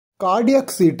Cardiac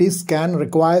CT scan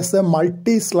requires a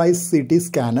multi-slice CT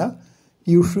scanner,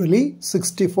 usually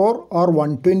 64 or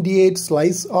 128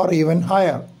 slice or even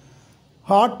higher.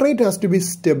 Heart rate has to be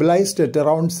stabilized at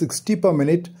around 60 per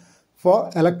minute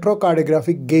for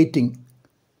electrocardiographic gating.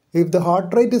 If the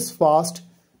heart rate is fast,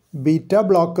 beta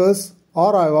blockers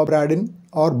or ivabradine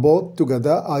or both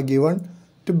together are given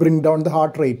to bring down the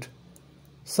heart rate.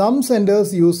 Some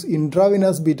centers use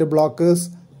intravenous beta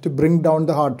blockers to bring down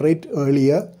the heart rate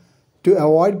earlier to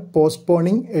avoid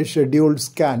postponing a scheduled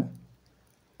scan.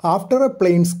 After a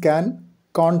plain scan,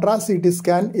 contrast CT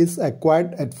scan is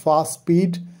acquired at fast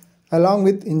speed along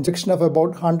with injection of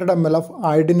about 100 ml of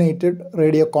iodinated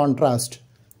radiocontrast.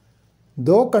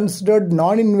 Though considered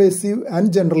non-invasive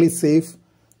and generally safe,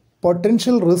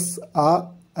 potential risks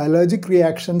are allergic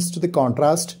reactions to the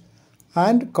contrast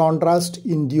and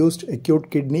contrast-induced acute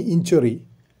kidney injury.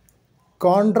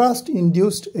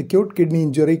 Contrast-induced acute kidney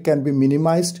injury can be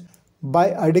minimized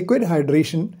by adequate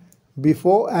hydration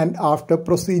before and after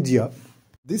procedure.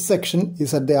 This section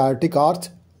is at the aortic arch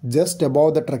just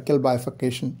above the tracheal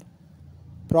bifurcation.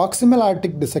 Proximal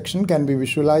aortic dissection can be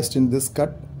visualized in this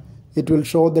cut. It will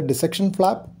show the dissection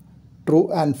flap,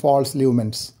 true and false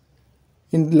lumens.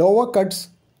 In lower cuts,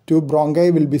 two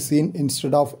bronchi will be seen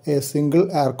instead of a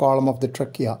single air column of the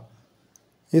trachea.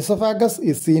 Oesophagus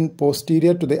is seen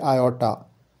posterior to the aorta.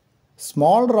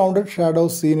 Small rounded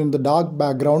shadows seen in the dark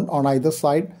background on either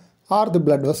side are the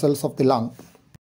blood vessels of the lung.